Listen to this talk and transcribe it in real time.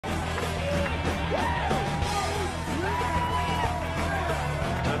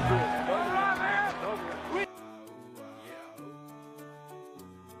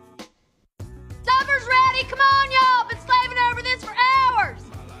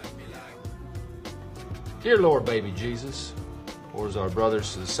Dear Lord, baby Jesus, or as our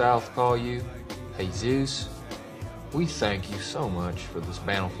brothers to the south call you, Jesus, we thank you so much for this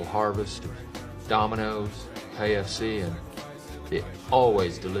bountiful harvest of Domino's, KFC, and the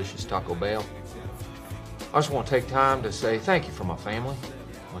always delicious Taco Bell. I just want to take time to say thank you for my family,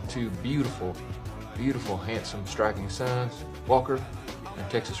 my two beautiful, handsome, striking sons, Walker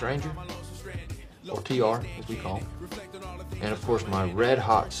and Texas Ranger, or TR, as we call him. And of course, my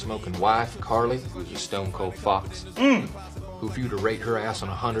red-hot smoking wife, Carly, who's a stone-cold fox, who if you were to rate her ass on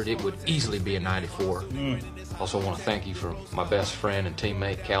 100, it would easily be a 94. Also want to thank you for my best friend and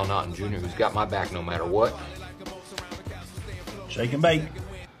teammate, Cal Naughton Jr., who's got my back no matter what. Shake and bake.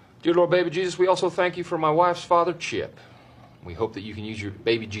 Dear Lord, baby Jesus, we also thank you for my wife's father, Chip. We hope that you can use your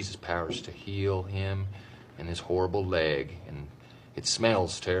baby Jesus powers to heal him and his horrible leg. And it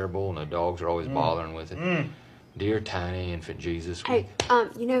smells terrible, and the dogs are always bothering with it. Dear tiny infant Jesus. Hey,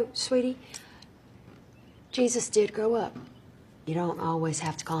 you know, sweetie, Jesus did grow up. You don't always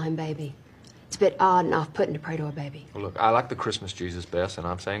have to call him baby. It's a bit odd and off-putting to pray to a baby. Well, look, I like the Christmas Jesus best, and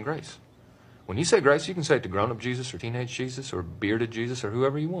I'm saying grace. When you say grace, you can say it to grown-up Jesus or teenage Jesus or bearded Jesus or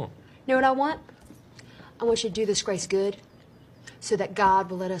whoever you want. You know what I want? I want you to do this grace good so that God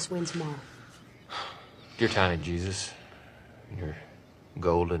will let us win tomorrow. Dear tiny Jesus, your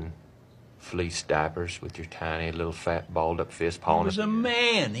golden fleece diapers with your tiny little fat balled-up fist He pawing was a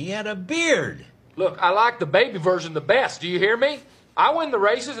man. He had a beard. Look, I like the baby version the best. Do you hear me? I win the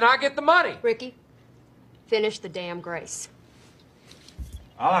races and I get the money. Ricky, finish the damn grace.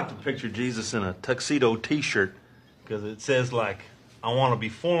 I like to picture Jesus in a tuxedo T-shirt because it says, like, I want to be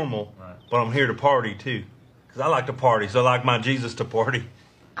formal, but I'm here to party, too. Because I like to party, so I like my Jesus to party.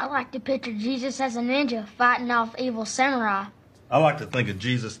 I like to picture Jesus as a ninja fighting off evil samurai. I like to think of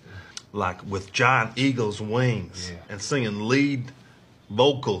Jesus, like, with giant eagle's wings and singing lead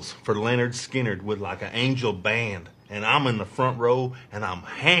vocals for Leonard Skinner with, like, an angel band. And I'm in the front row, and I'm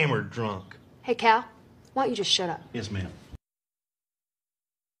hammered drunk. Hey, Cal, why don't you just shut up? Yes, ma'am.